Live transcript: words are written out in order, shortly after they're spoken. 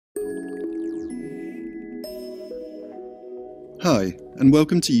Hi, and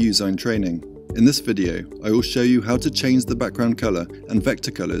welcome to Youzign training. In this video, I will show you how to change the background color and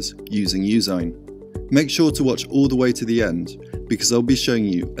vector colors using Youzign. Make sure to watch all the way to the end, because I'll be showing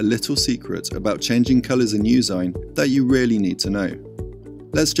you a little secret about changing colors in Youzign that you really need to know.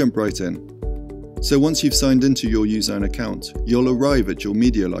 Let's jump right in. So once you've signed into your Youzign account, you'll arrive at your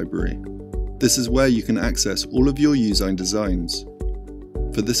media library. This is where you can access all of your Youzign designs.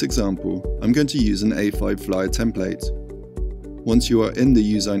 For this example, I'm going to use an A5 flyer template. Once you are in the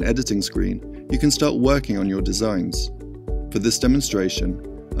Youzign editing screen, you can start working on your designs. For this demonstration,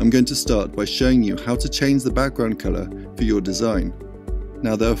 I'm going to start by showing you how to change the background color for your design.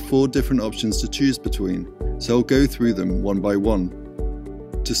 Now there are 4 different options to choose between, so I'll go through them one by one.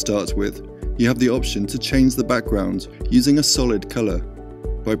 To start with, you have the option to change the background using a solid color.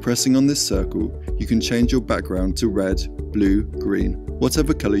 By pressing on this circle, you can change your background to red, blue, green,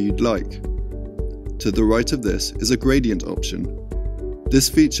 whatever color you'd like. To the right of this is a gradient option. This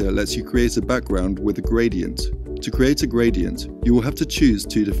feature lets you create a background with a gradient. To create a gradient, you will have to choose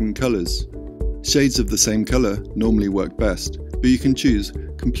 2 different colors. Shades of the same color normally work best, but you can choose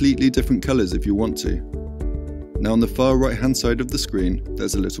completely different colors if you want to. Now on the far right hand side of the screen,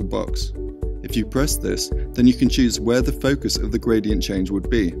 there's a little box. If you press this, then you can choose where the focus of the gradient change would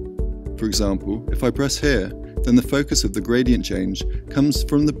be. For example, if I press here, then the focus of the gradient change comes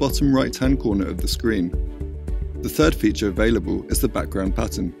from the bottom right hand corner of the screen. The third feature available is the background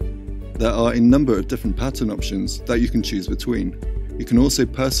pattern. There are a number of different pattern options that you can choose between. You can also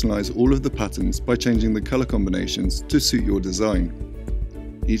personalize all of the patterns by changing the color combinations to suit your design.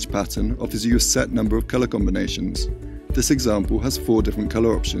 Each pattern offers you a set number of color combinations. This example has 4 different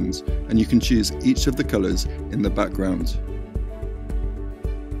color options, and you can choose each of the colors in the background.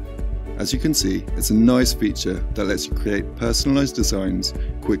 As you can see, it's a nice feature that lets you create personalized designs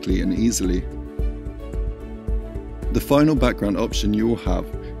quickly and easily. The final background option you will have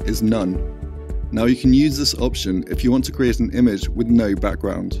is none. Now you can use this option if you want to create an image with no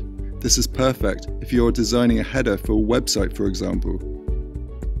background. This is perfect if you are designing a header for a website, for example.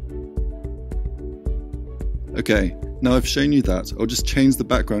 Okay, now I've shown you that, I'll just change the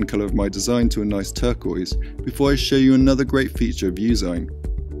background color of my design to a nice turquoise before I show you another great feature of Youzign.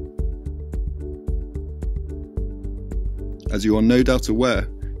 As you are no doubt aware,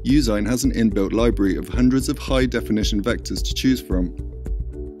 Youzign has an inbuilt library of hundreds of high-definition vectors to choose from.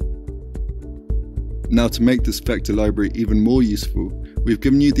 Now to make this vector library even more useful, we've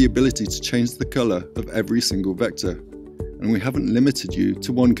given you the ability to change the color of every single vector, and we haven't limited you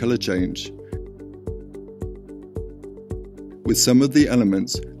to one color change. With some of the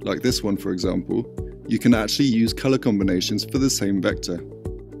elements, like this one for example, you can actually use color combinations for the same vector.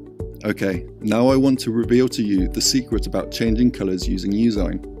 Okay, now I want to reveal to you the secret about changing colors using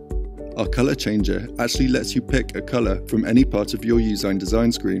Youzign. Our color changer actually lets you pick a color from any part of your Youzign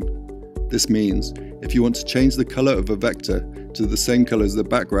design screen. This means, if you want to change the color of a vector to the same color as the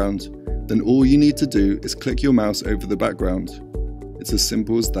background, then all you need to do is click your mouse over the background. It's as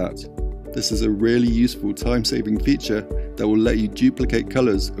simple as that. This is a really useful time-saving feature that will let you duplicate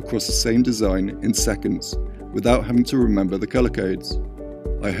colors across the same design in seconds, without having to remember the color codes.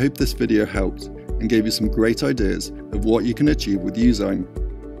 I hope this video helped and gave you some great ideas of what you can achieve with Youzign.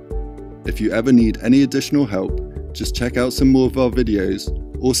 If you ever need any additional help, just check out some more of our videos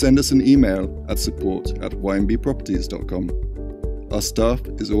or send us an email at support@ynbproperties.com. Our staff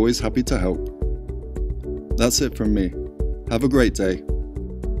is always happy to help. That's it from me. Have a great day.